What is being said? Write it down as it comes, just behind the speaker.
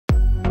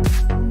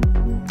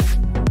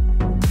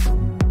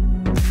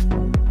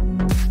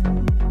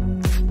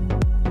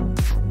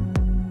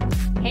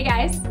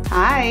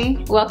Hi.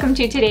 Welcome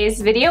to today's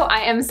video.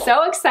 I am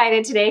so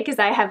excited today because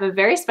I have a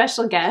very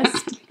special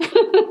guest.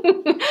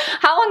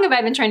 How long have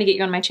I been trying to get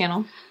you on my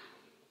channel?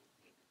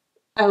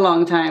 A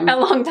long time. A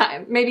long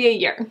time, maybe a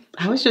year.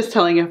 I was just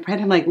telling a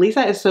friend, I'm like,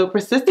 Lisa is so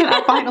persistent.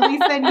 I finally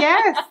said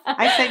yes.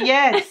 I said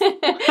yes.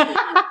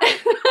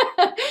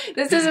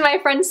 This is my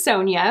friend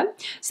Sonia.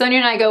 Sonia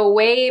and I go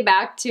way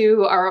back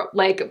to our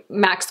like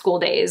Mac school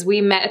days.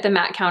 We met at the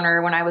Mac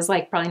counter when I was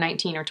like probably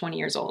 19 or 20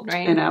 years old,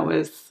 right? And I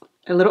was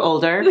a little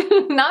older.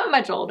 Not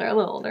much older, a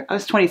little older. I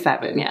was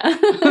 27.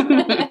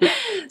 Yeah.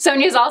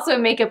 Sonia's also a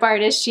makeup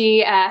artist. She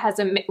has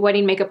a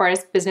wedding makeup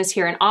artist business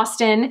here in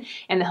Austin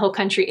and the Hill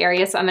Country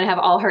area. So I'm going to have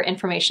all her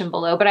information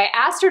below. But I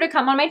asked her to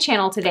come on my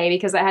channel today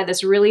because I had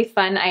this really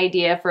fun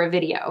idea for a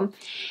video.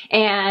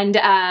 And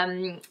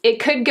it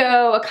could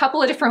go a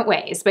couple of different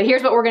ways, but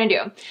here's what we're going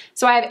to do.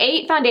 So I have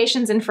 8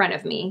 foundations in front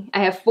of me.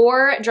 I have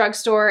 4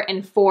 drugstore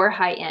and 4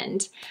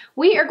 high-end.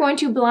 We are going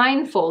to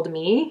blindfold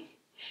me.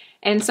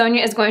 And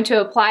Sonia is going to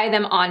apply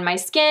them on my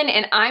skin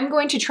and I'm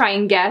going to try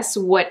and guess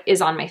what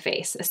is on my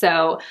face.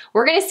 So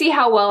we're gonna see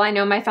how well I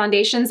know my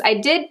foundations. I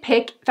did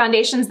pick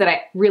foundations that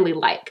I really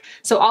like.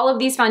 So all of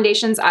these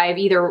foundations I've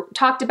either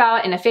talked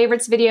about in a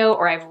favorites video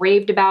or I've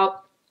raved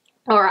about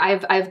or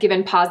I've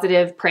given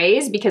positive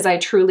praise because I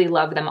truly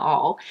love them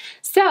all.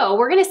 So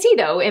we're gonna see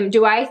though,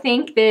 do I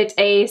think that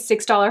a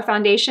 $6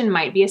 foundation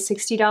might be a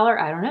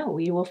 $60? I don't know,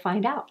 we will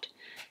find out.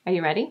 Are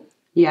you ready?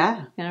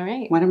 Yeah. All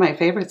right. One of my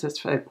favorites is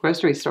for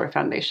grocery store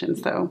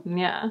foundations, so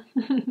yeah.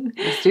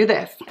 let's do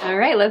this. All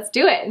right, let's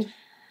do it.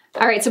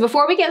 All right, so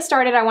before we get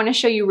started, I want to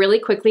show you really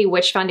quickly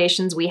which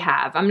foundations we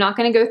have. I'm not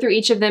going to go through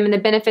each of them and the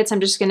benefits. I'm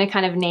just going to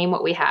kind of name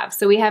what we have.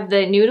 So we have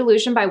the Nude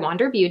Illusion by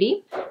Wander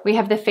Beauty. We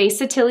have the Face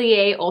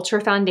Atelier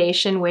Ultra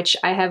Foundation, which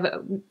I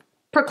have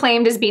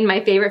proclaimed as being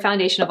my favorite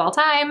foundation of all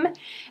time.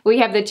 We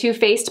have the Too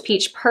Faced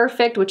Peach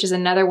Perfect, which is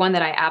another one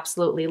that I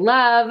absolutely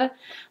love.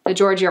 The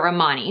Giorgio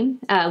Armani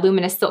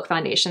Luminous Silk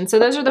Foundation. So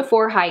those are the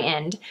 4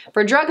 high-end.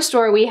 For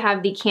drugstore, we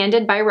have the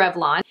Candid by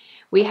Revlon.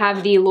 We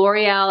have the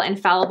L'Oreal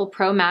Infallible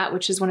Pro Matte,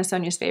 which is one of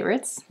Sonia's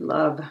favorites.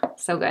 Love.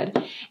 So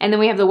good. And then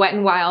we have the Wet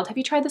n Wild. Have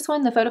you tried this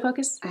one, the Photo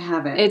Focus? I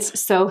haven't.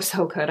 It's so,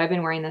 so good. I've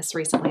been wearing this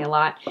recently a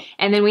lot.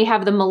 And then we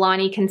have the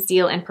Milani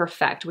Conceal and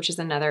Perfect, which is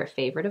another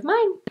favorite of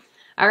mine.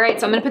 All right,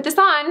 so I'm gonna put this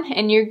on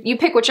and you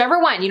pick whichever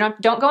one. You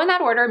don't go in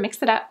that order,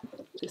 mix it up.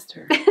 Just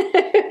her.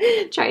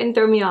 Try and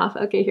throw me off.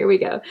 Okay, here we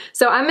go.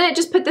 So I'm gonna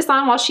just put this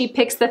on while she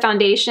picks the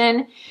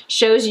foundation,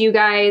 shows you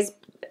guys,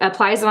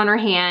 applies it on her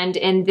hand,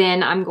 and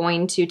then I'm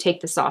going to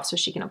take this off so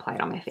she can apply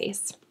it on my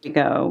face. Here we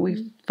go.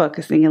 We're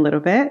focusing a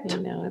little bit. I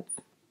know it's...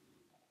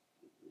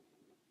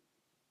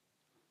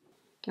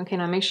 Okay,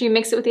 now make sure you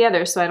mix it with the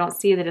other so I don't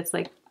see that it's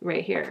like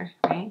right here,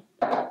 right?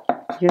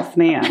 Yes,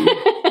 ma'am.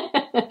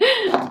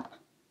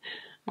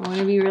 I want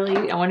to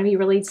be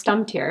really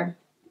stumped here.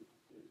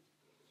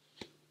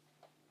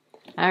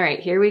 All right,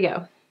 here we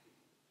go.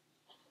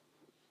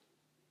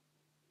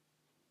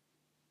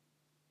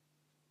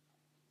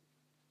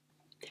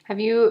 Have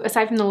you,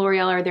 aside from the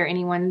L'Oreal, are there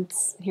any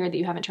ones here that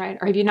you haven't tried?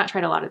 Or have you not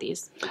tried a lot of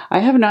these? I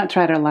have not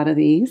tried a lot of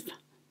these.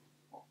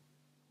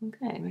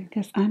 Okay.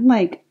 Because I'm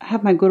like, I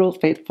have my good old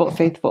faithful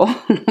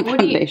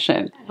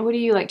foundation. What do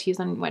you like to use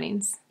on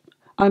weddings?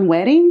 On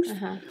weddings?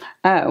 Uh-huh.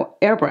 Oh,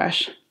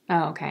 airbrush.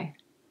 Oh, okay.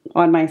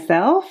 On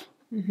myself?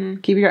 Mm-hmm.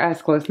 Keep your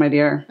eyes closed, my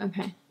dear.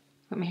 Okay.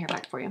 Put my hair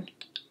back for you.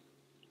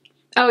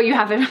 Oh, you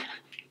have it.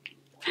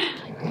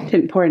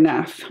 Didn't pour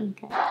enough.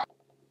 Okay.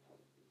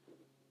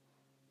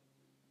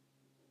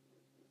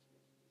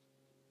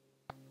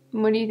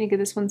 What do you think of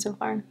this one so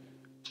far?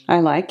 I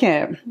like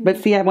it. Mm-hmm. But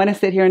see, I want to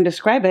sit here and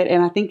describe it,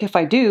 and I think if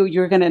I do,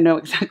 you're going to know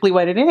exactly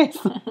what it is.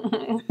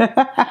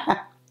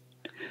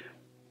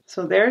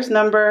 So there's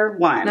number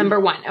 1. Number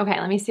 1. Okay,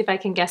 let me see if I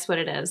can guess what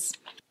it is.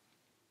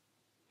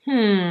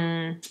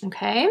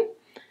 Okay.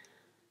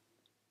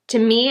 To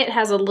me, it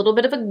has a little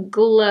bit of a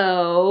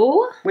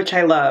glow. Which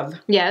I love.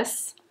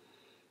 Yes.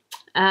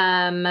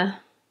 Okay,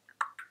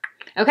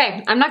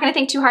 I'm not gonna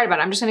think too hard about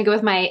it. I'm just gonna go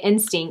with my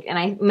instinct, and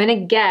I'm gonna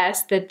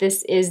guess that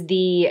this is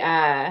the,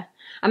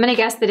 I'm gonna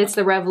guess that it's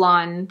the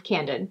Revlon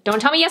Candid.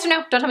 Don't tell me yes or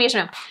no. Don't tell me yes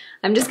or no.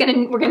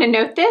 We're gonna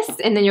note this,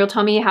 and then you'll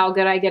tell me how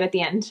good I get at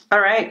the end.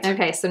 All right.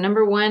 Okay, so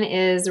number 1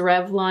 is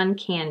Revlon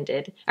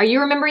Candid. Are you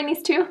remembering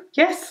these 2?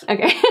 Yes.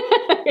 Okay.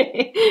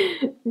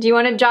 Do you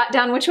want to jot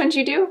down which ones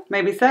you do?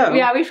 Maybe so.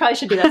 Yeah, we probably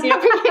should do that so you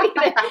don't forget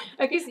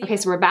it. Okay,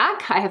 so we're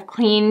back. I have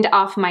cleaned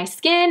off my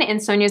skin,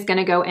 and Sonia's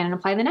gonna go in and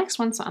apply the next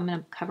one, so I'm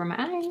gonna cover my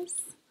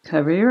eyes.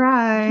 Cover your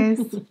eyes.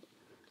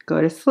 Go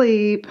to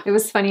sleep. It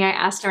was funny, I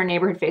asked our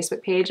neighborhood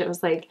Facebook page, it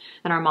was like,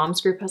 in our mom's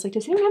group, I was like,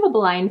 does anyone have a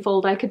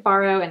blindfold I could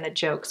borrow? And the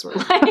jokes were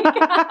like, but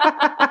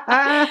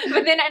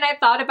then, and I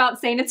thought about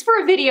saying it's for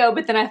a video,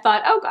 but then I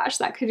thought, oh gosh,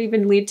 that could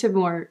even lead to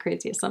more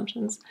crazy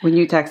assumptions. When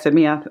you texted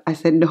me, I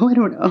said, no, I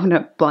don't own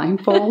a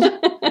blindfold.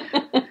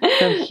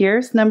 So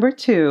here's number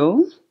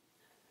 2.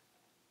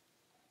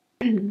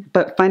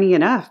 But funny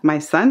enough, my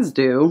sons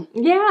do.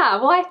 Yeah,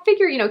 well, I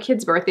figure, you know,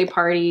 kids' birthday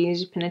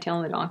parties, pin a tail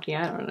on the donkey,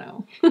 I don't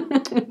know.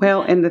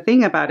 Well, and the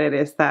thing about it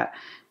is that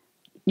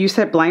you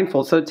said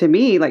blindfold. So to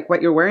me, like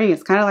what you're wearing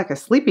is kind of like a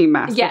sleeping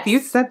mask. Yes. If you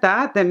said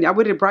that, then I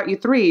would have brought you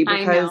 3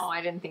 because I know.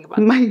 I didn't think about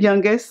my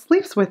youngest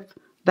sleeps with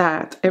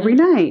that every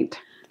night.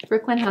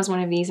 Brooklyn has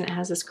one of these and it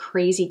has this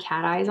crazy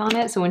cat eyes on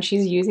it. So when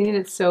she's using it,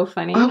 it's so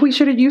funny. Oh, we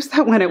should have used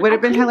that one. It would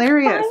have been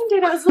hilarious. I couldn't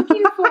find it. I was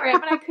looking for it,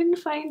 but I couldn't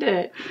find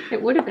it.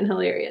 It would have been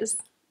hilarious.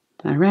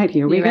 All right,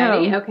 here we go.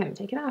 Ready? Okay,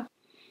 take it off.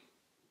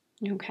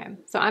 Okay,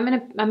 so I'm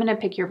gonna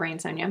pick your brain,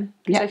 Sonia.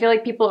 Yeah. So I feel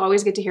like people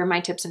always get to hear my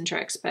tips and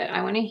tricks, but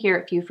I want to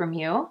hear a few from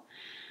you.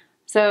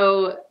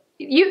 So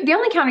the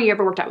only counter you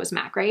ever worked at was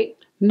MAC, right?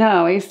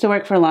 No, I used to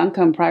work for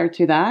Lancome prior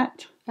to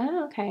that.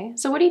 Oh, okay.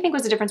 So what do you think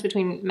was the difference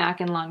between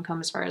MAC and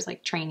Lancome as far as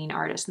like training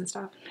artists and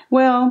stuff?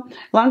 Well,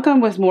 Lancome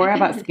was more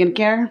about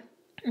skincare.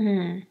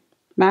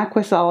 MAC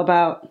was all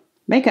about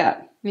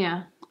makeup.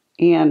 Yeah.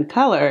 And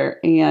color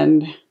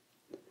and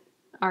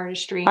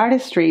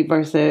artistry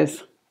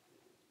versus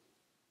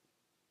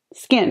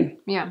skin.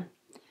 Yeah.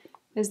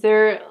 Is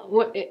there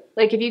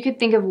like if you could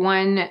think of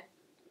one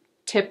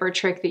tip or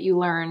trick that you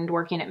learned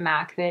working at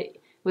MAC that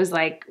was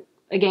like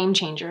a game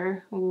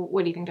changer,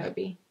 what do you think that would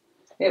be?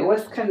 It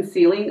was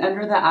concealing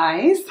under the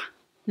eyes.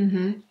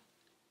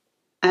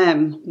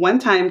 One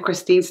time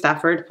Christine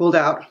Stafford pulled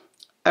out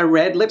a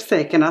red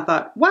lipstick and I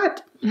thought,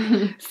 what?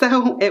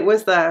 So it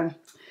was I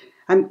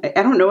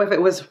don't know if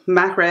it was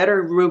MAC Red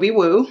or Ruby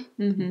Woo,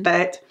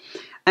 but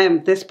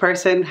this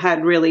person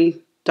had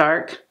really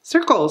dark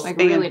circles. Like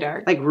really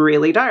dark? Like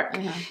really dark.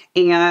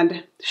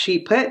 And she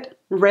put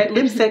red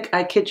lipstick,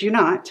 I kid you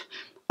not,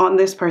 on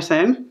this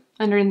person.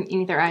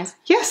 Underneath their eyes?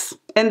 Yes.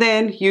 And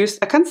then used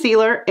a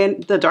concealer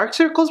and the dark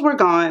circles were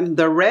gone.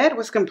 The red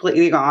was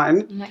completely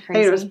gone. Isn't that crazy?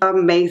 And it was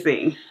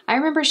amazing. I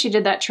remember she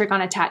did that trick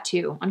on a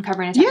tattoo, on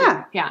covering a tattoo.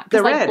 Yeah. Yeah. The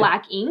Because like red.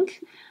 black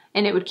ink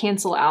and it would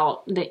cancel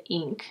out the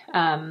ink.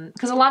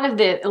 Because a lot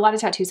of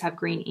tattoos have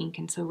green ink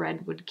and so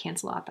red would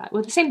cancel out that.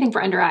 Well, the same thing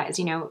for under eyes.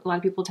 You know, a lot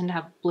of people tend to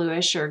have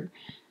bluish or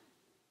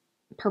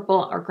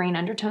purple or green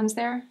undertones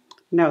there.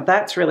 No,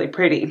 that's really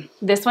pretty.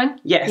 This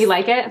one? Yes. You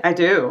like it? I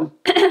do.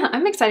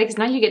 I'm excited because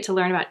now you get to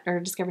learn about or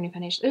discover new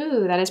foundation.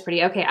 Ooh, that is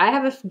pretty. Okay, I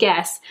have a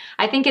guess.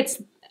 I think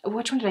it's,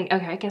 which one did I,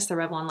 okay, I guessed the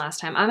Revlon last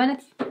time. I'm going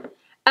to,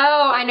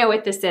 oh, I know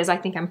what this is. I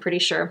think I'm pretty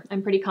sure.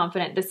 I'm pretty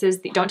confident. This is,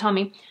 don't tell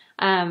me,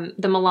 the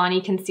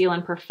Milani Conceal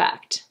and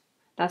Perfect.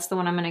 That's the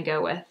one I'm going to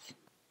go with.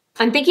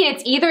 I'm thinking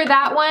it's either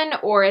that one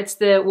or it's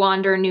the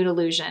Wander Nude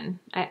Illusion.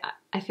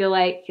 I feel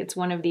like it's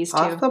one of these two.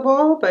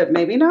 Possible, but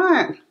maybe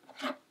not.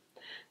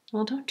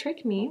 Well, don't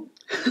trick me.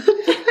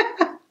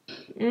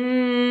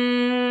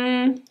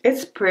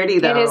 It's pretty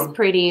though. It is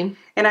pretty.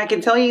 And I can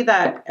tell you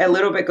that a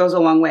little bit goes a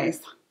long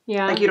ways.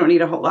 Yeah. Like you don't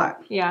need a whole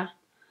lot. Yeah.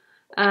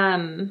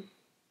 I'm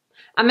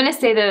gonna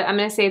say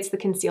it's the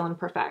Conceal and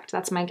Perfect.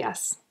 That's my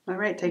guess. All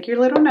right, take your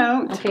little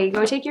note. Okay,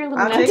 go take your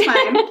little note. I'll take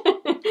mine.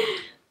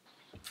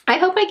 I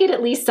hope I get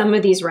at least some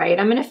of these right.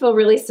 I'm gonna feel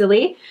really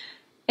silly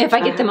if I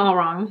get them all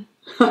wrong.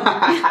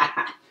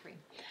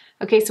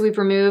 Okay, so we've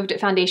removed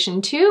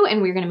foundation 2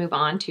 and we're gonna move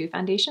on to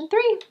foundation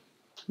 3.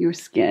 Your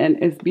skin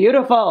is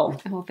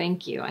beautiful. Oh,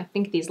 thank you. I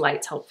think these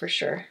lights help for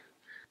sure.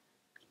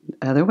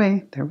 Other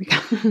way. There we go.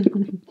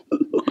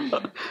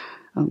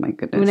 Oh my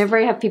goodness. Whenever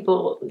I have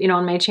people, you know,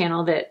 on my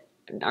channel that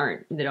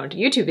don't do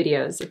YouTube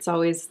videos, it's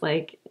always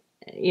like,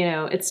 you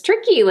know, it's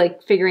tricky,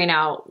 like figuring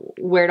out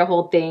where to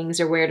hold things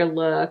or where to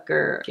look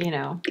or, you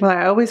know. Well,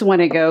 I always want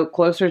to go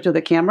closer to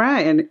the camera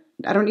and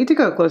I don't need to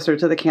go closer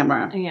to the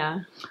camera. Yeah.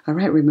 All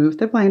right, remove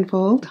the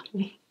blindfold.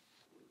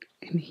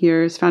 And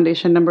here's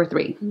foundation number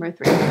 3. Number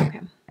 3,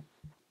 okay.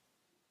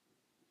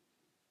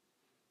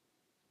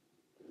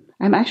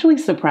 I'm actually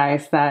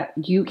surprised that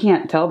you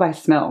can't tell by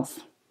smells.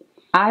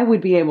 I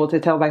would be able to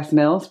tell by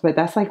smells, but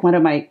that's like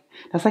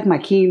that's like my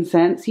keen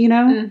sense, you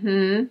know?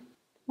 Mm-hmm.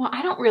 Well,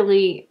 I don't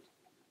really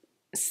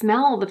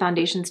smell the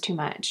foundations too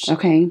much.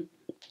 Okay.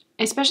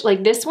 Especially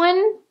like this one.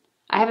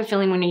 I have a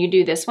feeling when you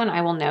do this one,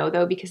 I will know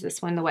though, because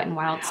this one, the Wet n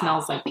Wild,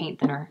 smells like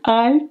paint thinner.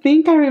 I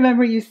think I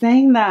remember you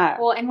saying that.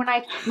 Well, and when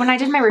I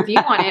did my review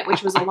on it,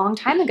 which was a long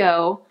time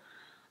ago,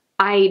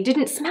 I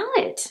didn't smell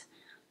it.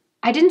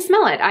 I didn't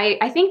smell it.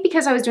 I think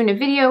because I was doing a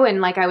video and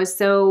like I was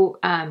so,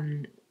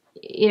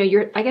 you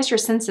know, I guess your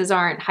senses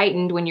aren't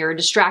heightened when you're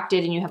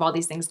distracted and you have all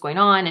these things going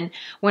on. And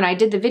when I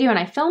did the video and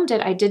I filmed it,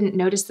 I didn't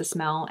notice the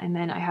smell. And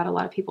then I had a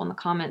lot of people in the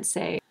comments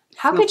say,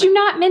 how could you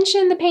not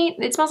mention the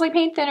paint? It smells like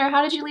paint thinner.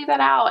 How did you leave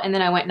that out? And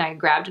then I went and I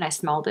grabbed and I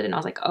smelled it and I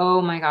was like,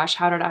 oh my gosh,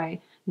 how did I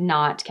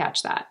not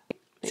catch that?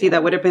 See,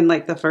 that would have been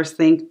like the first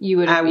thing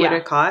I would yeah.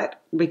 have caught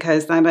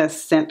because I'm a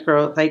scent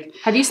girl. Like,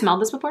 have you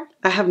smelled this before?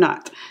 I have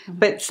not.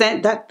 But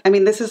scent, I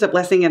mean, this is a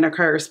blessing and a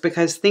curse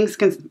because things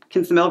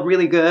can smell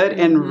really good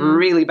and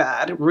really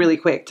bad really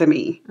quick to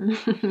me.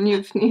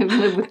 You've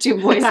lived with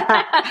 2 boys.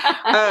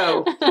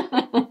 Oh,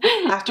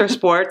 after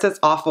sports, it's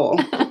awful.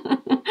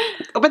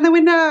 Open the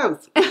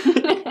windows.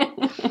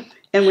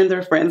 And when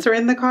their friends are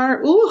in the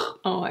car, ooh.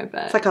 Oh, I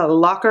bet. It's like a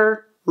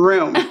locker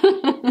room.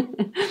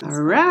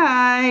 All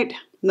right.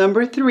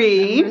 Number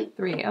 3. Number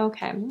 3.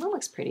 Okay. That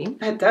looks pretty.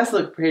 That does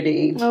look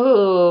pretty.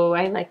 Oh,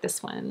 I like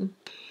this one.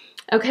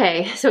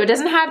 Okay, so it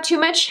doesn't have too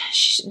much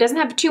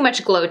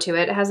glow to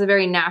it. It has a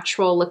very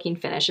natural looking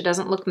finish. It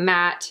doesn't look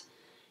matte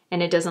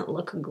and it doesn't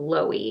look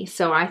glowy.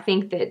 So I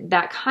think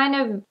that kind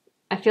of,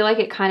 I feel like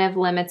it kind of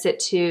limits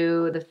it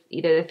to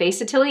either the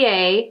Face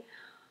Atelier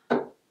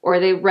or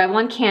the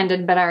Revlon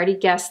Candid, but I already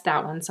guessed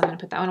that one, so I'm gonna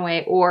put that one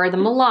away, or the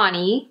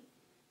Milani,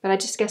 but I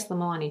just guessed the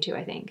Milani too,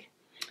 I think.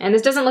 And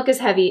this doesn't look as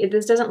heavy,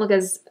 this doesn't look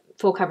as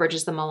full coverage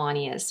as the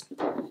Milani is.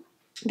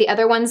 The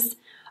other ones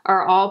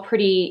are all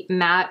pretty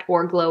matte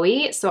or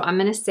glowy, so I'm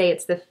gonna say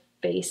it's the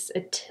Face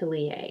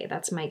Atelier.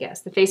 That's my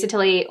guess. The Face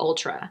Atelier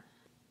Ultra.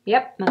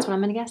 Yep, that's what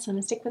I'm gonna guess. I'm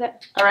gonna stick with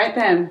it. All right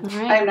then. All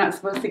right. I'm not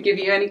supposed to give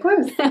you any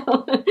clues.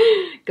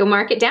 Go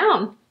mark it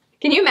down.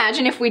 Can you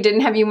imagine if we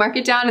didn't have you mark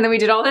it down and then we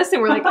did all this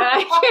and we're like,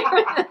 I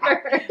can't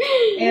remember.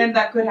 And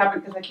that could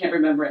happen because I can't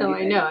remember anything. Oh,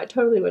 I know. It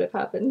totally would have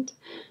happened.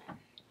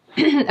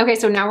 Okay,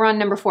 so now we're on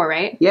number 4,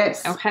 right?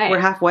 Yes. Okay.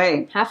 We're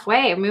halfway.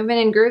 Halfway, moving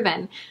and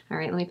grooving. All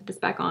right, let me put this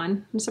back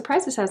on. I'm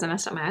surprised this hasn't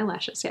messed up my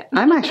eyelashes yet.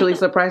 I'm actually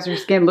surprised your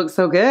skin looks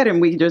so good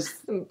and we just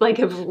like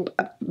have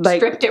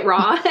stripped it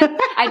raw.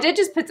 I did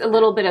just put a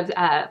little bit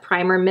of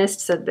primer mist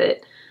so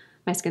that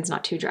my skin's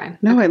not too dry.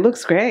 No, it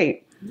looks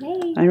great.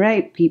 Yay. All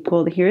right,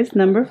 people, here's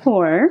number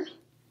 4.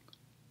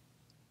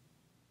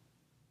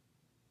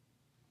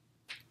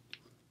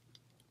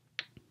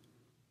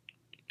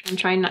 I'm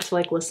trying not to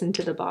like listen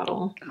to the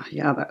bottle. Oh,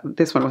 yeah,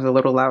 this one was a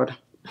little loud.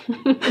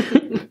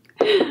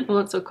 Well,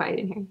 it's so quiet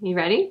in here. You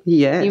ready?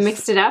 Yes. You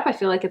mixed it up? I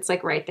feel like it's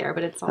like right there,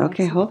 but it's all...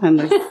 Okay, hold on.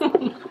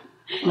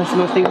 Let's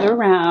move things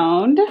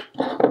around.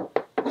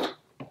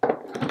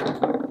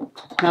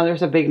 Now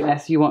there's a big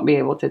mess. You won't be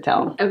able to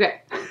tell.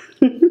 Okay.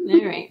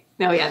 All right.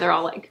 Oh, yeah, they're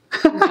all like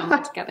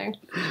jumbled together.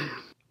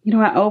 You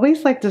know, I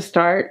always like to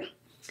start...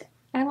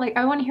 I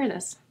want to hear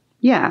this.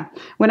 Yeah.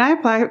 When I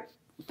apply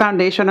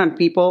foundation on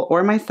people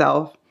or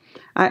myself,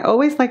 I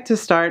always like to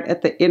start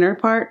at the inner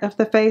part of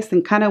the face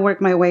and kind of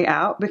work my way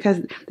out,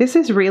 because this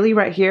is really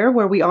right here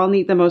where we all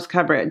need the most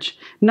coverage,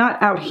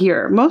 not out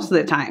here most of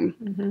the time.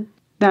 Mm-hmm.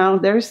 Now,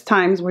 there's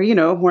times where, you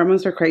know,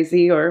 hormones are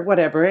crazy or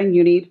whatever, and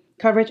you need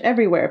coverage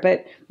everywhere,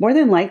 but more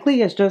than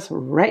likely it's just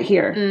right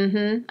here.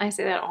 Mm-hmm. I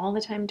say that all the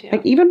time too.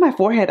 Like even my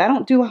forehead, I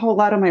don't do a whole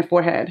lot on my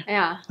forehead.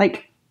 Yeah.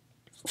 Like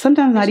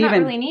sometimes it's not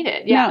even really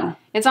needed. Yeah. No.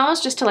 It's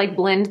almost just to like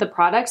blend the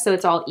product so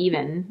it's all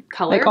even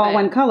color. Like all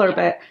one color, yeah.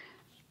 But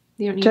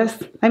you don't need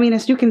just, I mean,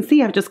 as you can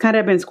see, I've just kind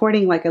of been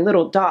squirting like a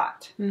little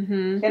dot.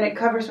 Mm-hmm. And it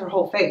covers her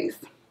whole face.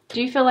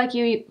 Do you feel like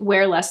you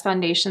wear less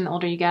foundation the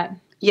older you get?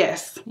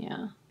 Yes.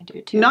 Yeah, I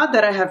do too. Not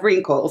that I have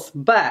wrinkles,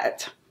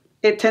 but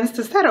it tends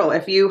to settle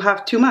if you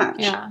have too much.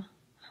 Yeah.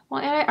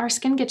 Well, our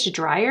skin gets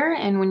drier,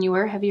 and when you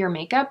wear heavier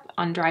makeup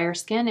on drier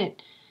skin,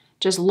 it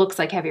just looks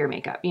like heavier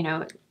makeup, you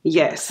know?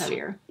 Yes.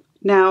 Heavier.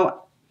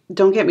 Now,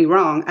 don't get me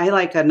wrong. I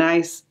like a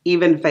nice,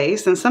 even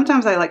face, and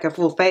sometimes I like a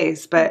full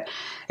face, but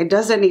it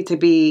doesn't need to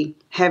be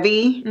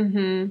heavy.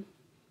 Mm-hmm.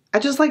 I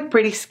just like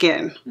pretty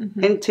skin.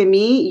 Mm-hmm. And to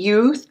me,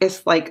 youth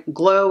is like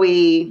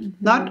glowy, mm-hmm.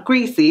 not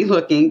greasy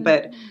looking, mm-hmm.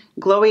 but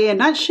glowy and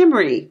not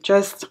shimmery,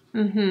 just...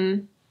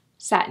 Mm-hmm.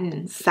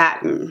 Satin.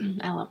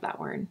 Satin. I love that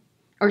word.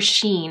 Or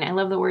sheen. I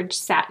love the word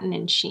satin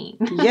and sheen.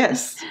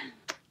 Yes.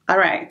 All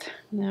right.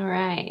 All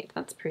right.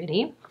 That's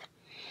pretty.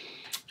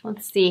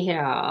 Let's see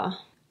here.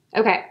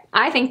 Okay.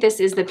 I think this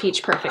is the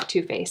Peach Perfect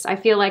Too Faced. I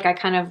feel like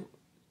off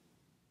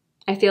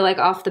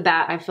the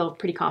bat, I feel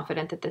pretty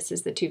confident that this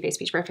is the Too Faced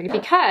Peach Perfect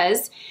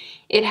because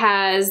it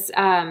has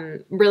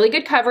really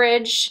good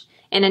coverage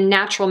and a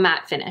natural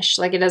matte finish.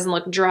 Like it doesn't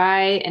look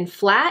dry and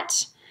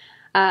flat.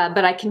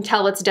 But I can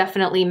tell it's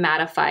definitely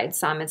mattified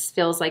some. It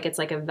feels like it's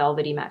like a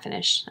velvety matte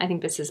finish. I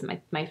think this is my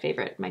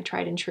favorite, my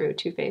tried and true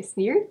Too Faced.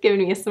 You're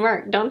giving me a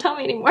smirk. Don't tell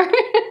me anymore.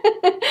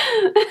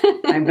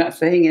 I'm not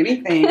saying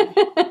anything.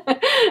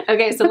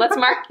 Okay, so let's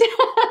mark.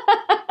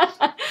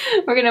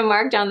 We're going to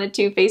mark down the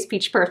Too Faced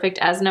Peach Perfect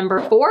as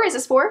number 4. Is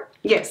this 4?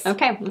 Yes.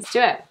 Okay, let's do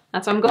it.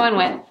 That's what I'm going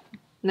with.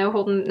 No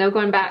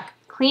going back.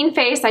 Clean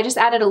face. I just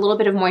added a little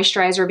bit of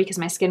moisturizer because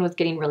my skin was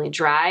getting really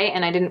dry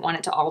and I didn't want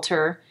it to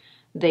alter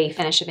the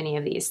finish of any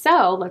of these.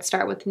 So let's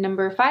start with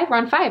number 5. We're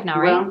on 5 now,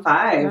 right? We're on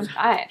 5. We're on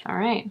 5. All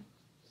right.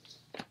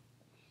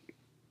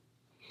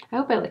 I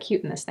hope I look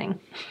cute in this thing.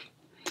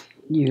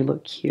 You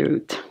look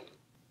cute.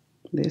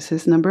 This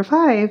is number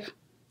 5.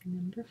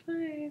 Number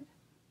 5.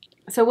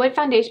 So what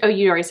foundation? Oh,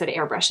 you already said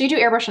airbrush. So you do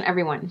airbrush on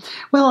everyone?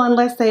 Well,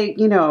 unless they,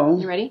 you know.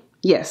 You ready?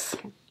 Yes.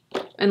 Okay.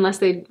 Unless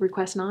they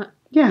request not?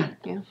 Yeah.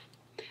 Yeah.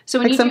 So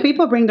when like some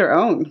people bring their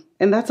own,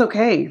 and that's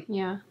okay.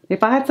 Yeah.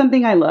 If I had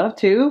something I love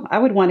too, I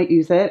would want to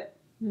use it.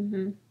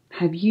 Mm-hmm.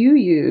 Have you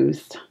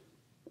used,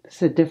 this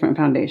is a different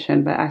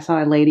foundation, but I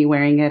saw a lady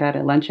wearing it at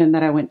a luncheon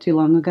that I went to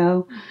long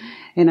ago,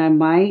 and I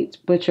might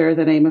butcher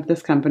the name of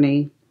this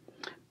company,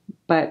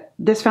 but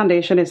this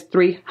foundation is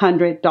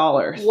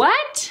 $300.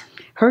 What?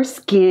 Her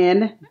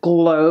skin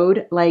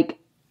glowed like,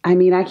 I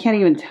mean, I can't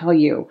even tell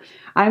you.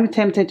 I'm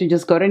tempted to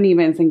just go to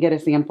Neiman's and get a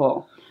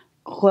sample.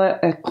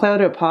 Clé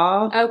de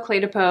Peau. Oh,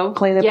 Clé de Peau.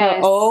 Clé de Peau.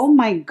 Oh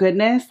my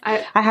goodness.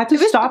 I had to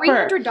stop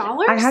her.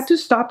 $300? I had to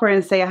stop her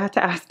and say, I had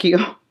to ask you.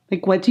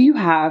 Like, what do you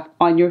have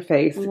on your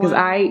face? Because Wow.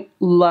 I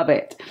love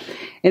it.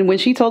 And when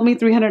she told me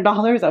 $300,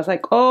 I was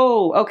like,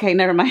 oh, okay,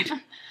 never mind.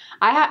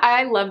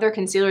 I love their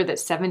concealer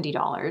that's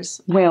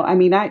 $70. Well, I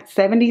mean, at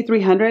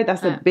 $7,300,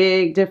 that's a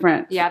big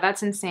difference. Yeah,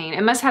 that's insane.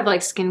 It must have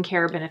like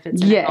skincare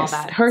benefits and all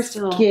that. Her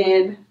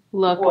skin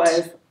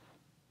was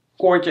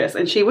gorgeous.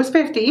 And she was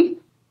 50.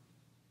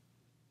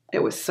 It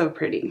was so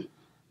pretty.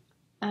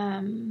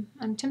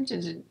 I'm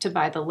tempted to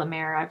buy the La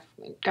Mer. I've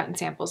gotten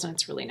samples and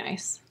it's really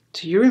nice.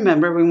 Do you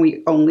remember when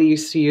we only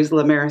used to use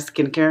La Mer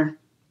skincare?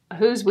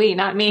 Who's we?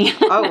 Not me.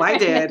 Oh, I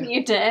did.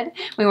 You did?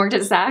 We worked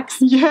at Saks?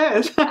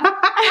 Yes.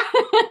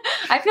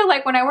 I feel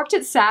like when I worked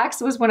at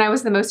Saks was when I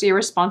was the most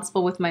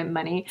irresponsible with my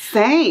money.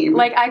 Same.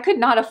 Like, I could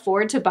not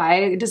afford to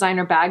buy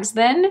designer bags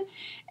then.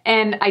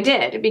 And I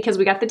did because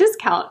we got the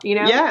discount, you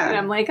know? Yeah. And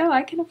I'm like, oh,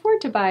 I can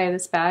afford to buy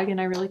this bag. And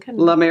I really couldn't.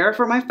 La Mer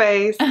for my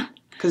face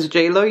because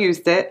J-Lo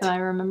used it. I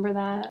remember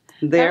that.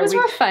 Those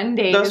were fun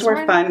days. Those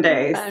were fun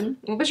days. Fun.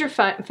 What was your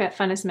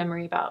funnest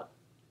memory about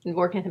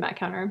working at the Mac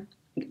counter?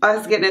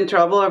 Us getting in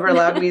trouble over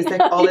loud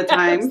music all the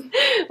time.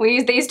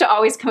 They used to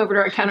always come over to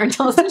our counter and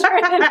tell us to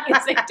turn the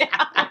music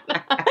down.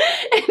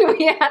 And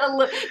we had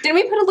didn't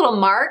we put a little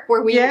mark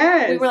where we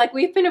were like,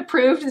 we've been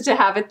approved to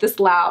have it this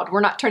loud. We're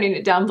not turning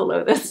it down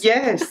below this.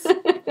 Yes.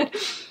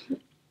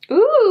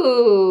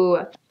 Ooh.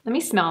 Let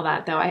me smell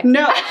that though.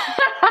 No.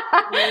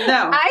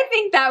 I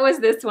think that was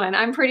this one.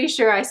 I'm pretty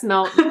sure I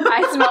smelled the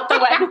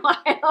Wet n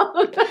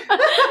Wild.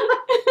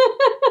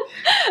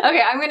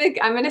 Okay,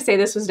 I'm gonna say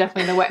this was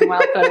definitely the Wet n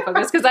Wild photo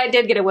focus because I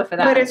did get a whiff of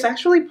that. But it's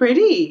actually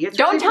pretty.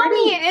 Don't tell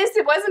me it is.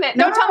 It wasn't it.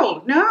 Don't tell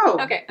me. No.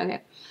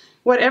 Okay.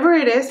 Whatever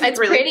it is, it's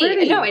really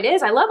pretty. No, it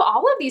is. I love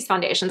all of these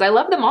foundations. I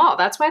love them all.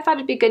 That's why I thought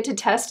it'd be good to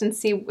test and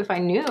see if I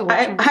knew.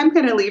 I'm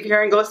going to leave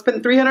here and go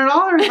spend $300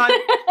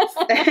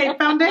 on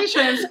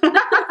foundations.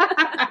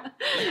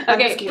 I'm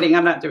just kidding.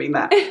 I'm not doing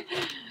that.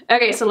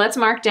 Okay, so let's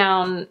mark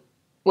down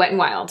Wet n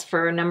Wild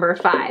for number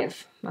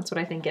 5. That's what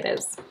I think it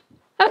is.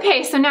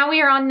 Okay, so now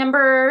we are on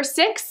number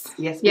 6.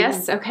 Yes.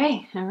 Yes.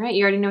 Okay. All right.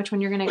 You already know which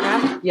one you're going to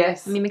grab?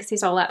 Yes. Let me mix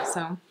these all up.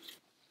 So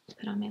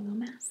put on my little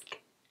mask.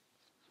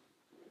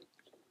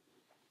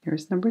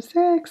 Here's number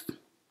 6.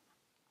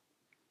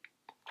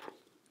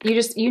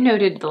 You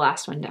noted the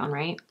last one down,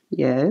 right?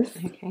 Yes.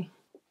 Okay.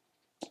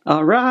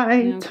 All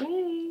right.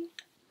 Okay.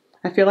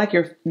 I feel like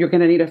you're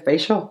going to need a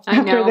facial. I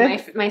know.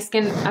 This. My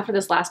skin after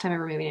this last time I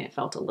removing it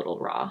felt a little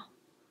raw.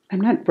 I'm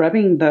not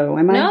rubbing though.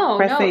 Am I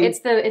pressing? No,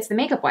 it's the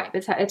makeup wipe.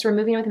 It's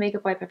removing it with a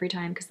makeup wipe every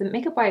time because the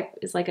makeup wipe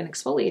is like an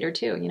exfoliator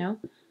too, you know?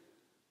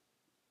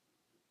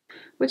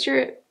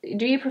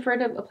 Do you prefer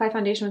to apply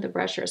foundation with a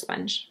brush or a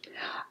sponge?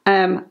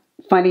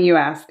 Funny you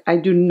ask. I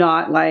do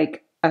not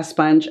like a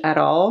sponge at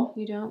all.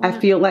 You don't? I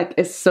feel like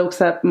it soaks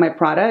up my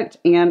product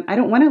and I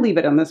don't want to leave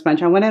it on the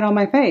sponge. I want it on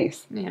my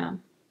face. Yeah.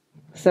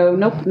 So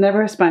nope,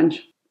 never a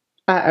sponge.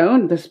 I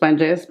own the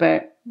sponges,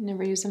 but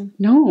never use them.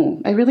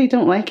 No, I really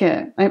don't like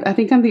it. I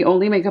think I'm the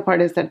only makeup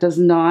artist that does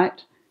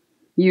not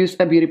use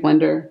a beauty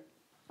blender.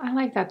 I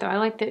like that though. I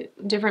like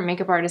that different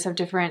makeup artists have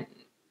different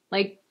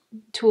like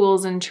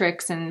tools and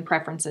tricks and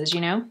preferences, you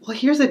know? Well,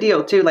 here's the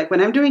deal too. Like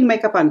when I'm doing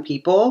makeup on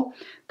people,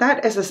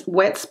 that is a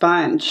wet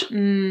sponge.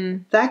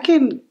 That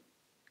can,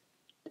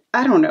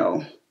 I don't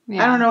know.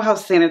 Yeah. I don't know how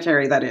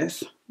sanitary that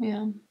is.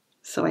 Yeah.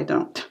 So I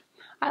don't.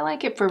 I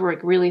like it for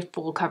like really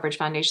full coverage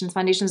foundations.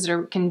 Foundations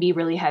that can be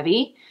really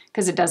heavy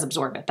because it does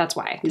absorb it. That's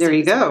why. There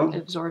you go. It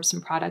absorbs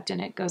some product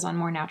and it goes on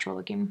more natural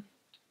looking.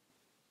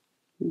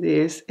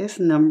 This is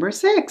number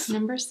 6.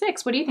 Number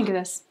 6. What do you think of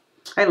this?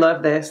 I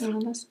love this. You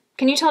love this?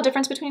 Can you tell a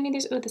difference between any of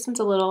these? Oh, this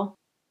one's a little...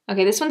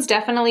 Okay, this one's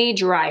definitely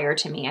drier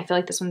to me. I feel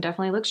like this one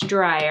definitely looks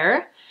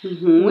drier,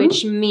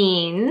 which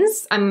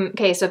means...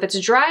 okay, so if it's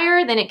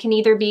drier, then it can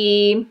either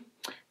be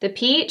the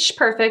peach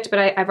perfect, but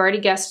I've already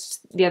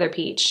guessed the other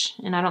peach,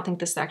 and I don't think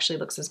this actually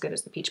looks as good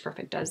as the peach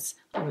perfect does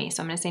for me,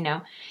 so I'm going to say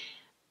no.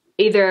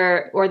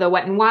 Or the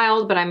Wet n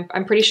Wild, but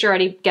I'm pretty sure I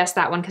already guessed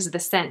that one because of the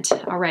scent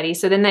already.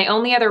 So then the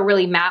only other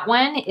really matte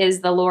one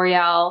is the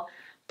L'Oreal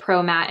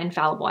Pro Matte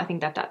Infallible. I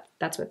think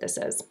that's what this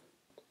is.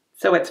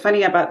 So what's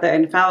funny about the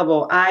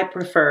Infallible, I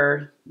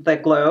prefer the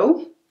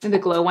Glow. The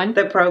Glow one?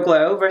 The Pro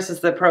Glow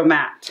versus the Pro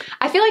Matte.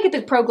 I feel like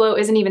the Pro Glow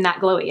isn't even that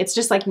glowy. It's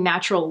just like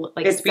natural.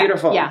 Like it's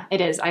beautiful. Yeah, it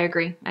is. I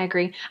agree. I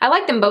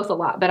like them both a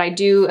lot, but I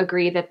do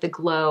agree that the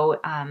Glow,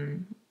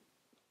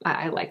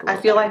 I like a I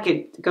feel like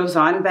it goes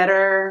on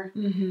better.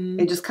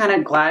 It just kind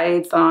of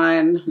glides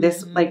on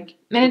this like...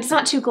 And it's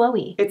not too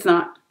glowy. It's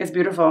not. It's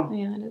beautiful.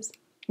 Yeah, it is.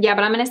 Yeah,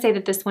 but I'm going to say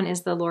that this one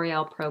is the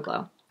L'Oreal Pro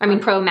Glow. I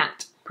mean Pro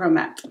Matte. Pro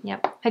Matte.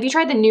 Yep. Have you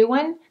tried the new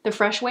one? The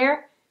Fresh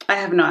Wear? I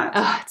have not.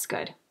 Oh, it's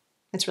good.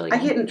 It's really good.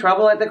 I get in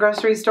trouble at the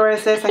grocery store,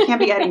 sis. I can't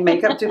be adding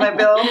makeup to my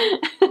bill.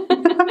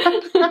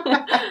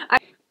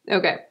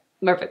 Okay,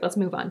 perfect. Let's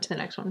move on to the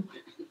next one.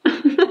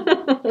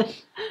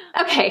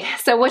 Okay,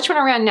 so which one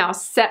are we on now?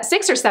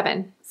 6 or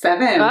 7?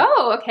 7.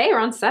 Oh, okay, we're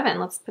on 7.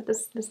 Let's put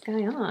this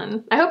guy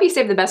on. I hope you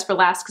saved the best for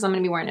last because I'm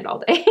going to be wearing it all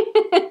day.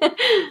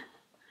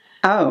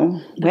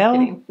 Oh, well.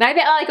 I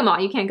like them all.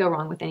 You can't go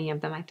wrong with any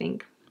of them, I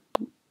think.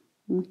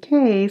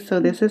 Okay, so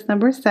this is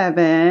number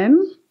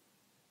 7.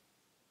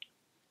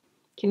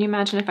 Can you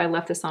imagine if I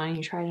left this on and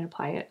you tried to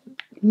apply it?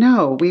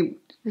 No, It'd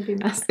be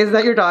messy. Is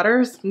that your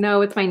daughter's? No,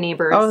 it's my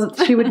neighbor's. Oh,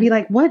 she would be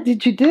like, what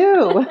did you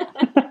do?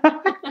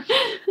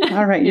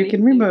 All right, you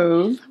can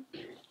remove.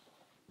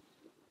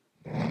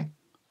 Did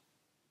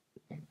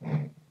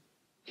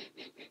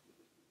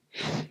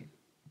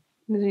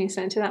you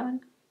send to that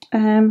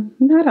one?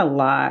 Not a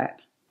lot.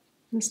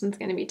 This one's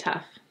gonna be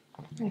tough,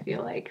 I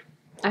feel like.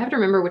 I have to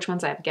remember which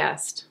ones I've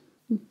guessed.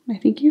 I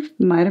think you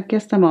might have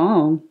guessed them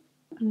all.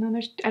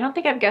 No, I don't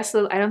think I've guessed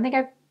I don't think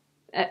I've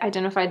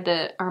identified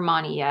the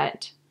Armani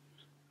yet.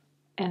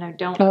 And I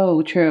don't.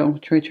 Oh, true.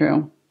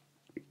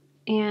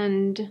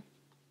 And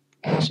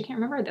gosh, I can't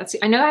remember.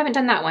 I know I haven't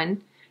done that one.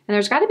 And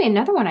there's got to be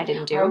another one I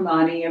didn't do.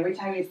 Armani. Every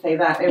time you say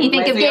that, you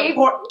think of Gilbert?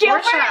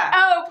 Portia.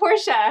 Oh,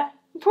 Portia.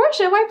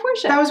 Portia. Why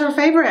Portia? That was her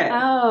favorite.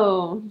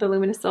 Oh, the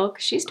Luminous Silk.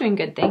 She's doing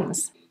good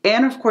things.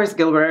 And of course,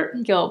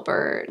 Gilbert.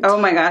 Gilbert. Oh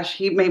my gosh,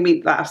 he made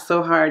me laugh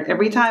so hard.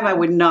 Every time I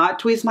would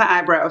not tweeze my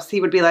eyebrows, he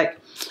would be like,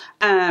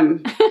 you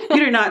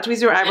did not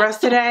tweeze your eyebrows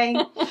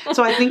today.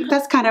 So I think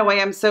that's kind of why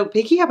I'm so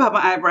picky about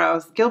my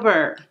eyebrows.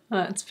 Gilbert. Oh,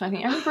 that's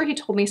funny. I remember he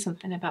told me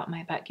something about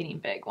my butt getting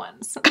big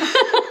once.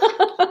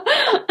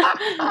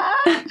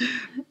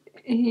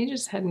 He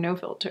just had no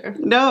filter.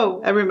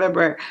 No, I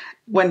remember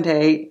one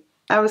day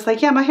I was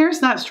like, yeah, my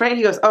hair's not straight.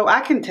 He goes, oh,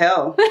 I can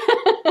tell.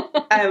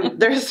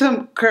 There's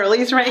some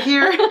curlies right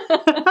here.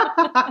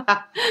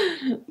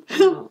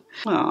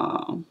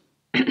 Oh,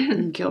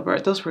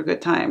 Gilbert, those were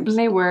good times.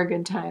 They were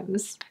good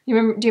times. You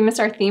remember? Do you miss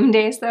our theme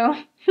days though?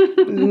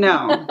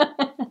 No.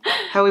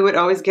 How we would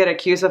always get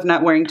accused of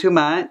not wearing too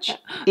much.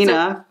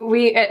 Enough. So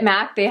we at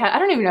MAC, they had, I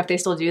don't even know if they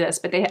still do this,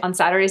 but on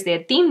Saturdays they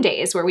had theme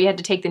days where we had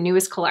to take the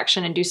newest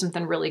collection and do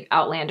something really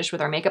outlandish with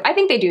our makeup. I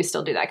think they do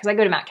still do that because I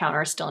go to MAC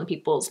counter still and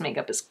people's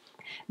makeup is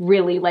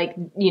really like,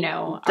 you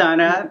know,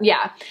 done up.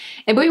 Yeah.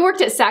 But we worked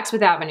at Saks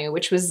Fifth Avenue,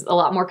 which was a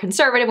lot more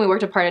conservative. We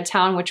worked a part of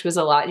town, which was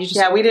a lot.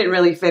 Yeah, we didn't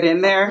really fit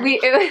in there. Well,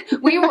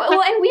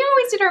 and we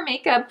always did our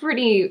makeup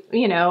pretty,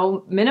 you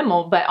know,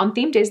 minimal, but on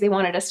theme days, they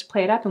wanted us to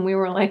play it up. And we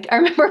were like, I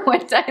remember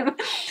one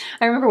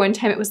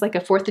time it was like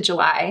a 4th of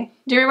July.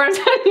 Do you remember what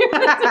I'm talking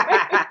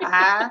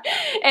about?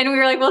 And we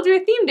were like, we'll do a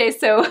theme day.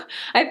 So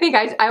I think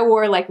I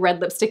wore like red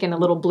lipstick and a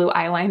little blue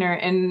eyeliner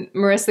and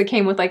Marissa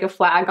came with like a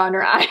flag on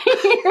her eye.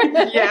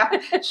 Yeah.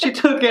 She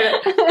took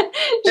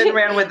it and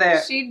ran with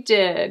it. She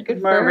did.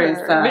 Good for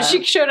her. But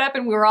she showed up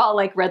and we were all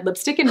like red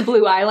lipstick and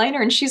blue eyeliner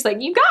and she's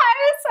like, you guys,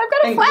 I've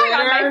got a flag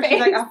on my face. She's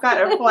like, I've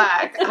got a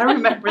flag. I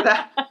remember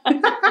that.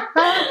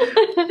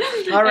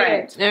 All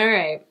right. All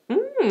right.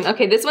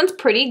 Okay, this one's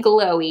pretty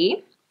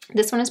glowy.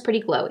 This one is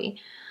pretty glowy.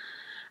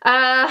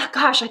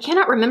 Gosh, I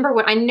cannot remember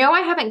what. I know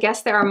I haven't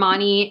guessed the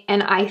Armani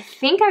and I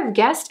think I've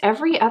guessed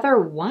every other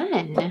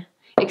one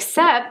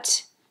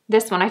except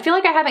this one. I feel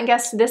like I haven't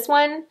guessed this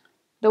one.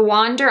 The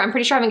Wander, I'm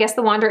pretty sure I haven't guessed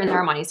the Wander and the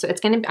Armani, so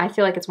it's gonna, I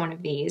feel like it's one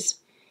of these.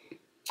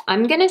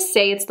 I'm gonna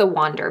say it's the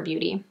Wander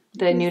Beauty,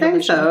 the Nude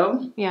Illusion.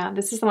 So? Yeah,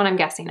 this is the one I'm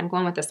guessing. I'm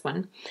going with this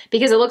one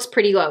because it looks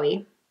pretty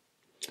glowy.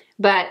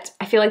 But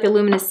I feel like the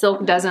Luminous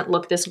Silk doesn't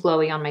look this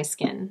glowy on my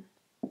skin.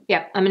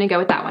 Yep, I'm gonna go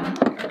with that one.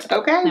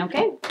 Okay.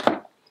 Okay.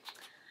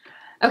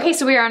 Okay,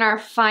 so we are on our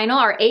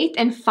 8th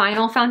and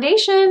final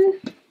foundation.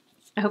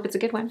 I hope it's a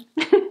good one.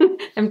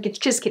 I'm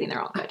just kidding,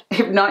 they're all good.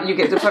 If not, you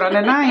get to put on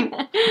a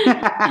 9.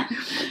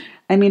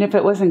 I mean, if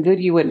it wasn't good,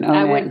 you wouldn't own it.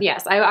 I wouldn't.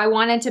 Yes, I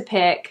wanted to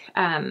pick.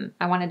 I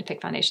wanted to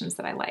pick foundations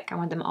that I like. I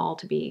want them all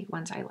to be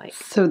ones I like.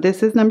 So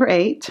this is number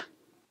 8.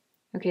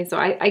 Okay, so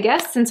I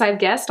guess since I've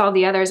guessed all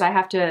the others, I'm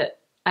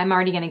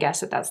already going to guess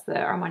that that's the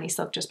Armani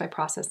Silk just by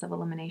process of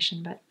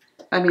elimination. But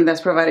I mean,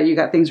 that's provided you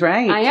got things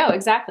right. I know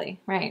exactly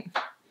right.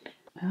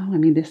 Oh, I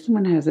mean, this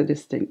one has a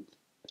distinct.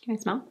 Can I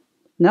smell?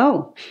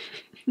 No.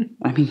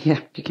 I mean, yeah,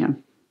 you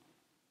can.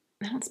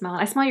 I don't smell it.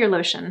 I smell your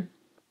lotion.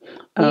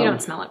 Oh. You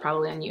don't smell it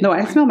probably on you. No,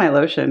 anymore. I smell my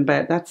lotion,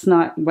 but that's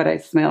not what I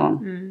smell.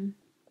 Mm.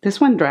 This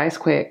one dries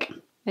quick.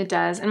 It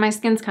does. And my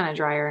skin's kind of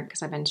drier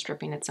because I've been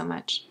stripping it so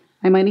much.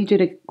 I might need you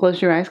to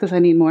close your eyes because I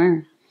need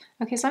more.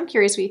 Okay, so I'm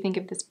curious what you think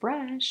of this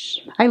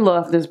brush. I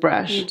love this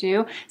brush. You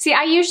do? See,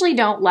 I usually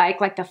don't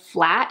like the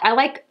flat. I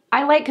like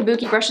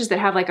kabuki brushes that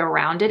have like a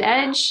rounded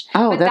edge.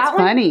 Oh, that's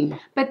funny.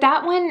 But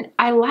that one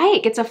I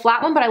like. It's a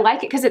flat one, but I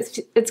like it because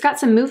it's got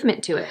some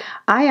movement to it.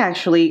 I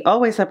actually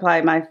always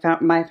apply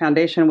my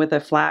foundation with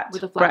a flat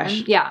brush.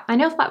 One. Yeah, I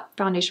know flat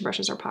foundation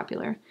brushes are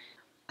popular.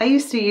 I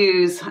used to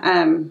use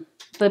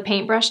the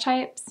paintbrush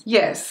types.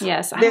 Yes.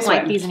 Yes, I don't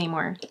like these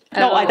anymore.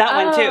 No, I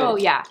that one too. Oh,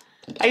 yeah.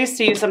 I used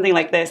to use something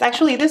like this.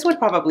 Actually, this would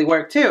probably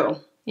work too.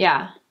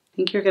 Yeah. I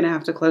think you're gonna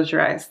have to close your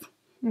eyes.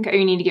 Okay,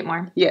 you need to get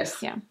more? Yes.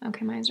 Yeah.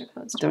 Okay, my eyes are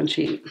closed. Don't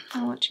cheat.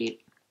 I won't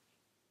cheat.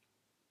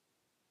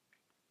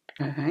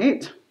 All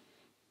right.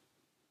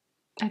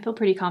 I feel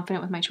pretty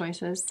confident with my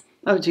choices.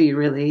 Oh, do you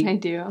really? I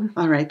do.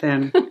 All right,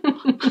 then.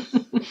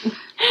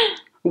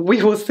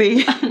 We will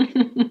see.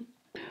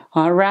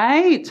 All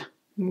right.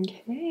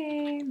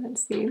 Okay,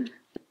 let's see.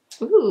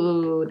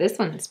 Ooh, this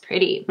one's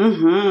pretty.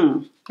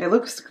 Mm-hmm. It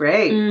looks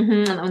great.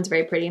 Mm-hmm. That one's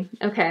very pretty.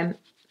 Okay.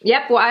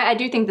 Yep, well, I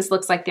do think this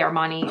looks like the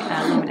Armani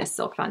Luminous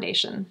Silk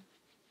Foundation.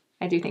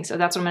 I do think so.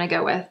 That's what I'm gonna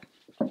go with.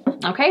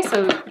 Okay,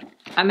 so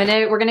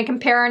we're gonna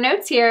compare our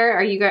notes here.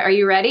 Are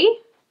you ready?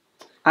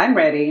 I'm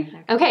ready.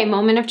 Okay,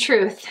 moment of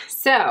truth.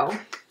 So,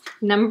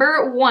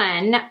 number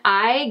 1,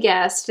 I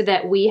guessed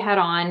that we had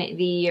on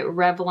the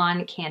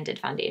Revlon Candid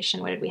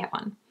Foundation. What did we have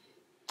on?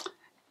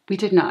 We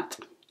did not.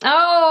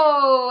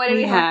 Oh, what did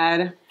we have?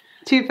 had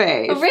Too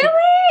Faced. Really?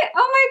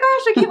 Oh my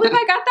gosh, I can't believe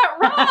I got that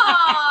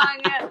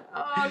wrong.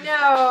 Oh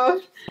no.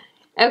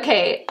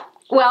 Okay,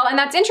 well, and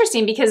that's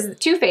interesting because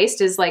Too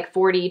Faced is like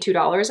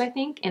 $42, I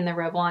think, and the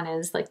Revlon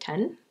is like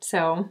 $10.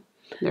 So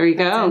there you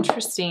go.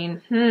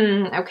 Interesting.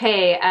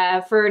 Okay,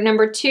 for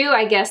number 2,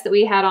 I guess that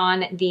we had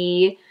on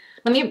the,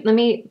 let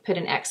me put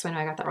an X, so I know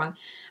I got that wrong.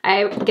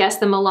 I guess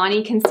the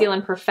Milani Conceal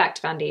and Perfect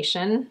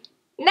Foundation.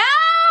 No!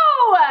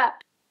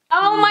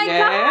 Oh my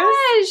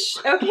gosh!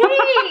 Okay.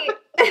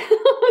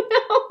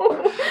 Oh,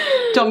 no.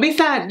 Don't be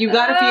sad. You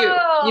got a few.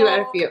 You got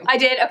a few. I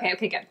did? Okay,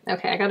 good.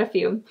 Okay, I got a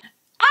few.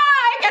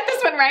 I got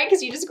this one right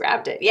because you just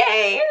grabbed it.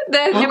 Yay!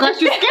 Oh gosh,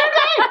 you scared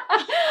me!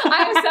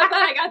 I'm so glad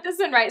I got this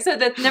one right. So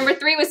the number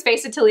 3 was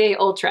Face Atelier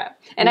Ultra.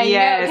 And I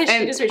know because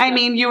she just I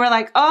mean, you were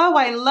like, oh,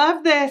 I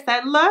love this.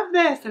 I love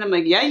this. And I'm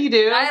like, yeah, you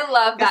do. I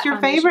love that. It's your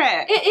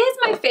favorite. It is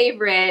my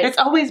favorite. It's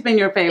always been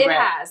your favorite. It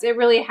has. It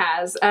really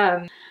has.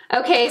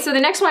 Okay, so the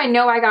next one I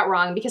know I got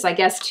wrong because I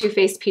guessed Too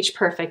Faced Peach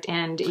Perfect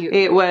and you.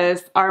 It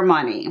was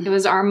Armani. It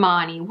was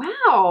Armani.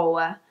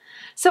 Wow.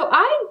 So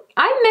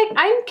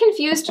I'm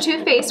confused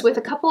Too Faced with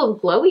a couple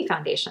of glowy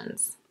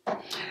foundations.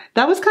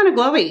 That was kind of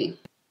glowy.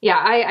 Yeah,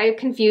 I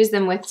confused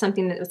them with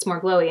something that's more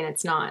glowy and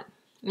it's not.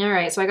 All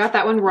right, so I got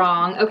that one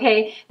wrong.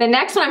 Okay, the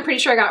next one I'm pretty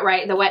sure I got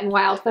right, the Wet n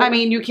Wild. I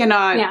mean, you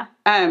cannot. Yeah.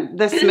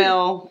 The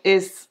smell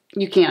is,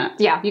 you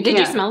can't. Yeah. Did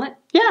you smell it?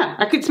 Yeah,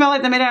 I could smell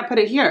it the minute I put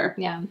it here.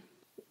 Yeah.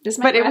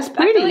 But it was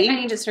pretty. I feel like I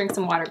need to drink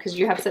some water because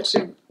you have such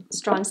a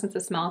strong sense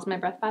of smell. Is my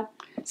breath bad?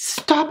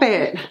 Stop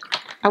it.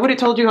 I would have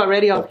told you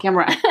already off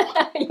camera.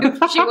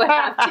 She would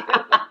have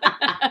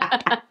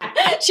to.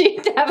 She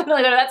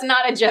definitely, that's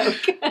not a joke.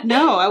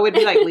 No, I would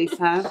be like,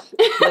 Lisa,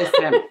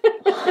 listen,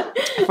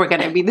 if we're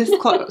going to be this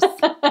close.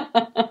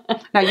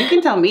 Now, you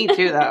can tell me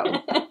too,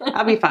 though.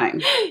 I'll be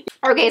fine.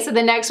 Okay, so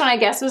the next one, I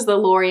guess, was the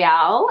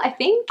L'Oreal, I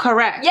think.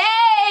 Correct. Yay!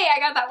 I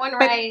got that one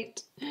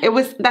right. It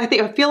was, I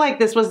feel like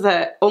this was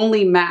the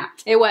only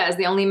matte. It was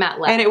the only matte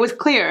left. And it was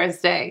clear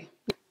as day.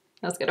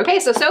 That's good. Okay,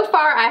 so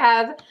far I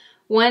have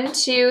 1,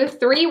 2,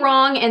 3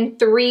 wrong and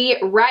 3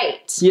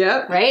 right.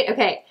 Yep. Right?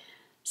 Okay.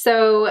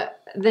 So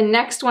the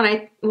next one,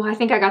 I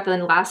think I got the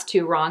last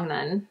 2 wrong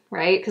then,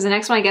 right? Because the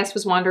next one I guess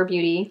was Wander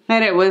Beauty.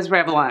 And it was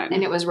Revlon.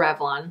 And it was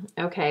Revlon.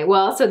 Okay.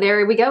 Well, so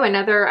there we go.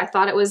 Another, I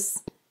thought it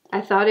was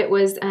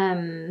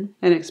an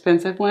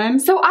expensive one.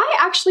 So I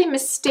actually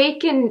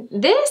mistaken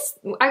this.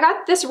 I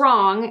got this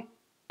wrong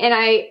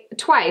and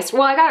twice.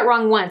 Well, I got it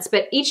wrong once,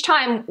 but each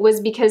time was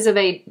because of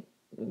a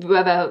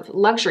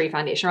luxury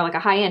foundation or like a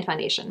high-end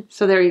foundation.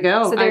 So there you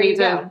go. So there you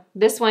go.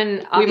 This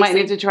one, obviously. We might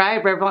need to try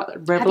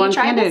Revlon Have you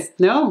tried Candid. this?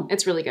 No.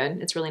 It's really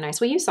good. It's really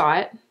nice. Well, you saw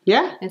it.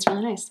 Yeah. It's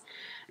really nice.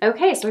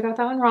 Okay, so I got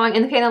that one wrong.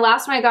 And okay, the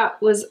last one I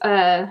got was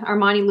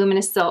Armani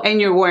Luminous Silk. And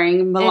you're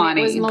wearing Milani. And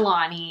it was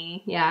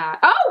Milani. Yeah.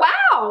 Oh,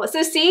 wow.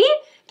 So see?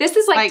 This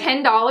is like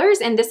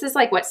 $10 and this is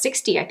like, what,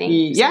 60, I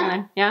think.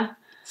 Yeah. Yeah.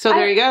 So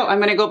there you go. I'm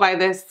going to go buy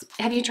this.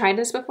 Have you tried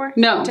this before?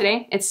 No.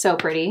 Today? It's so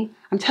pretty.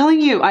 I'm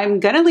telling you, I'm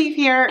going to leave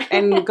here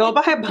and go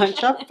buy a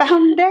bunch of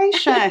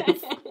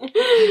foundations.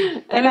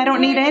 And I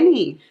don't need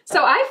any.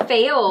 So I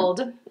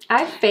failed.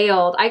 I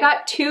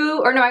got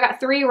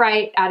 3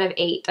 right out of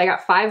 8. I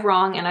got 5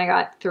 wrong and I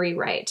got 3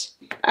 right.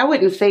 I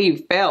wouldn't say you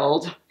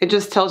failed. It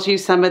just tells you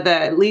some of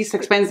the least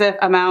expensive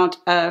amount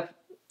of,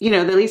 the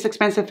least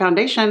expensive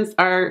foundations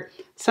are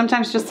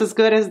sometimes just as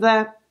good as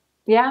the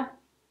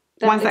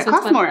ones that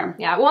cost more.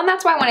 Yeah, well, and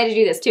that's why I wanted to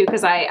do this too,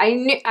 because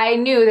I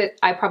knew that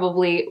I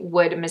probably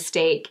would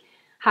mistake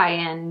high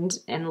end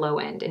and low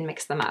end and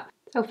mix them up.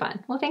 So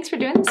fun. Well, thanks for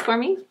doing this for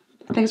me.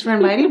 Thanks for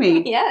inviting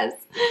me. Yes.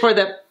 For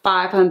the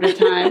 500th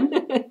time.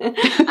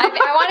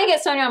 I want to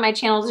get Sonia on my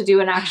channel to do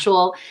an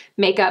actual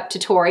makeup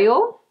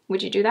tutorial.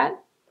 Would you do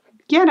that?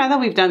 Yeah, now that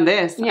we've done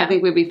this, I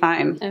think we'd be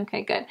fine.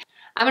 Okay, good.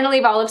 I'm going to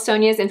leave all of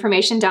Sonia's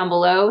information down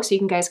below so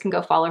you guys can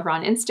go follow her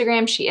on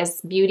Instagram. She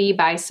is Beauty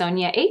by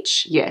Sonia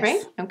H. Yes.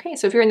 Right? Okay,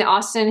 so if you're in the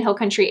Austin Hill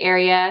Country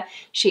area,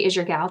 she is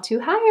your gal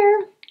to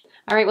hire.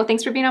 All right, well,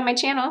 thanks for being on my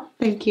channel.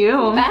 Thank you.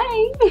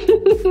 Bye.